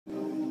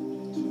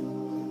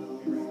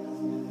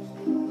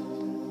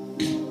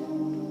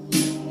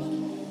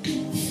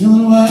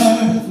Feeling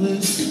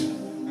worthless,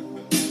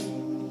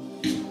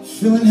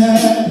 feeling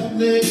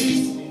helpless.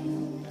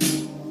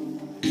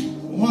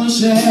 Wanna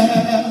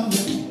shout,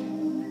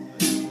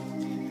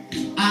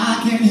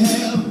 I can't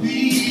help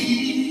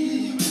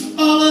it.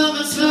 All of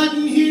a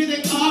sudden here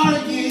they are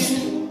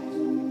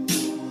again.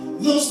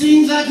 Those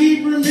things I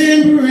keep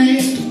remembering.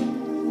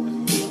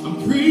 I'm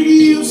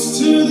pretty used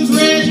to this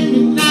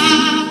regimen now.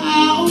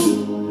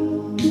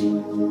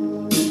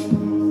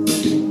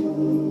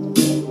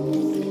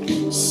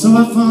 So I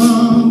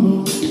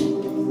fumble,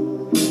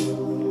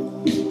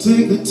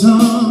 take the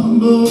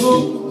tumble,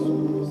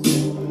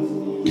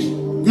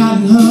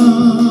 gotten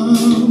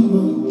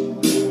humble,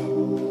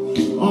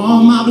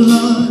 all my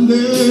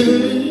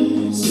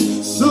blunders.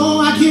 So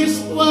I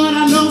kiss what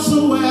I know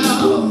so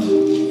well,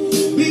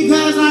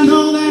 because I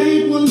know that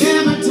it will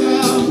never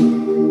tell.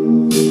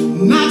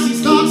 Knocks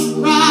these thoughts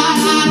right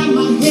out of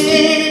my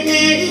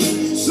head.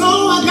 So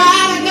I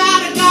gotta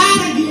get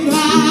high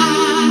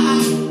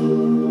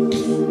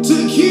to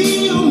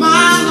kill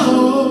my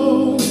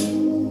load.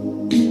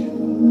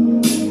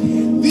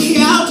 The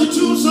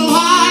altitude so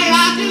high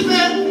I can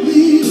barely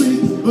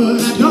breathe, but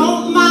I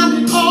don't mind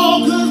it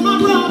all, cause my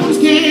problems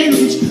can't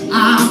reach. I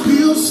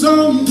feel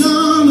so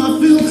numb, I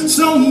feel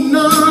so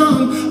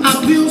numb, I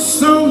feel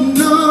so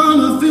numb,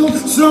 I feel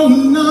so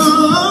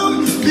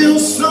numb, feel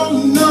so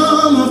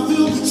numb, I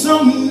feel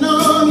so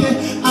numb,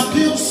 yeah, I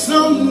feel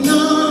so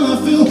numb, I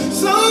feel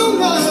so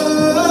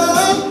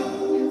numb.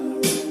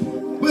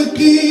 But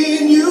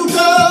then you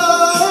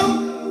come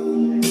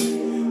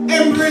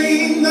and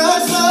bring the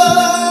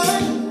sun,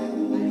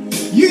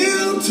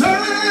 you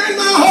turn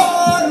my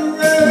heart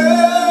around,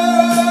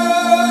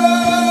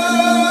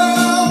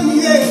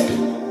 yeah.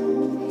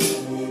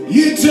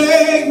 You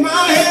take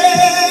my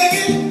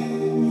hand,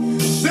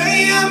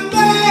 say I'm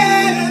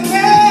better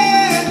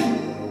than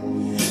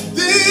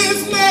this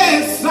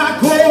mess I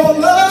call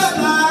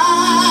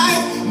alive.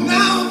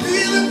 Now I'm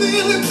feeling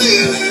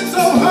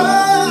so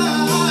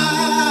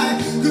high,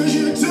 cause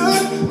you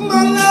took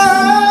my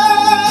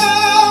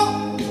love.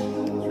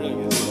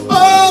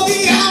 Oh, the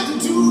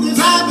altitude is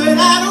high, but I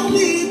don't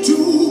need to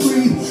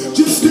breathe.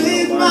 Just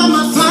stay by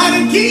my side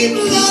and keep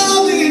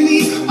loving me.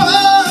 Oh,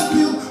 I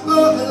feel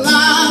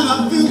alive, I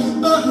feel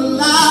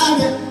alive,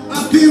 yeah. I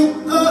feel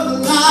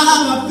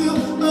alive, I feel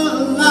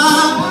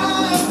alive,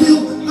 I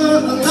feel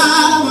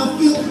alive, I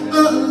feel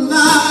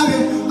alive,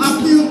 yeah. I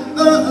feel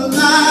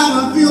alive,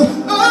 I feel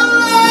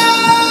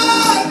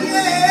alive,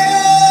 yeah.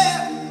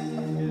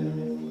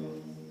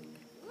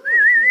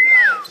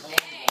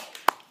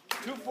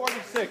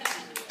 246.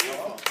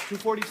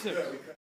 246.